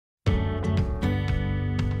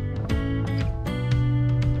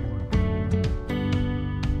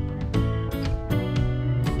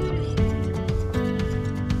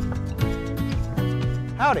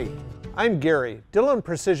I'm Gary, Dillon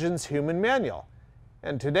Precision's Human Manual,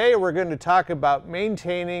 and today we're going to talk about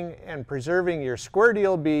maintaining and preserving your square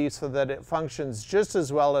deal B so that it functions just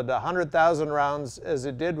as well at 100,000 rounds as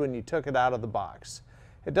it did when you took it out of the box.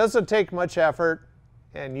 It doesn't take much effort,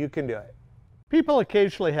 and you can do it. People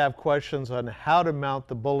occasionally have questions on how to mount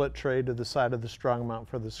the bullet tray to the side of the strong mount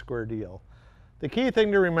for the square deal. The key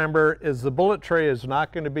thing to remember is the bullet tray is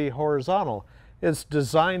not going to be horizontal. It's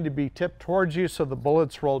designed to be tipped towards you so the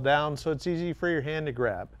bullets roll down so it's easy for your hand to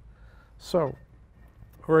grab. So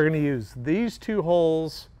we're going to use these two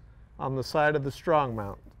holes on the side of the strong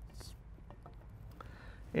mount.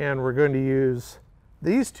 And we're going to use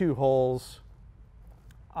these two holes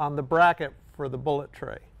on the bracket for the bullet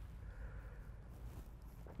tray.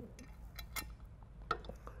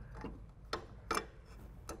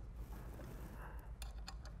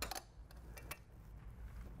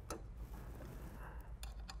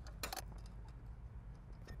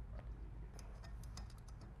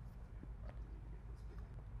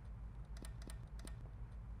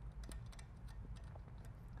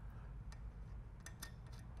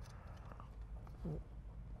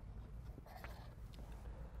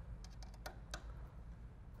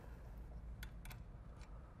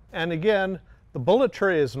 And again, the bullet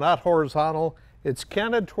tray is not horizontal, it's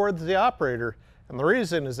canted towards the operator. And the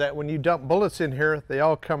reason is that when you dump bullets in here, they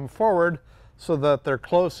all come forward so that they're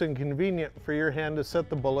close and convenient for your hand to set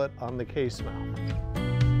the bullet on the case mount.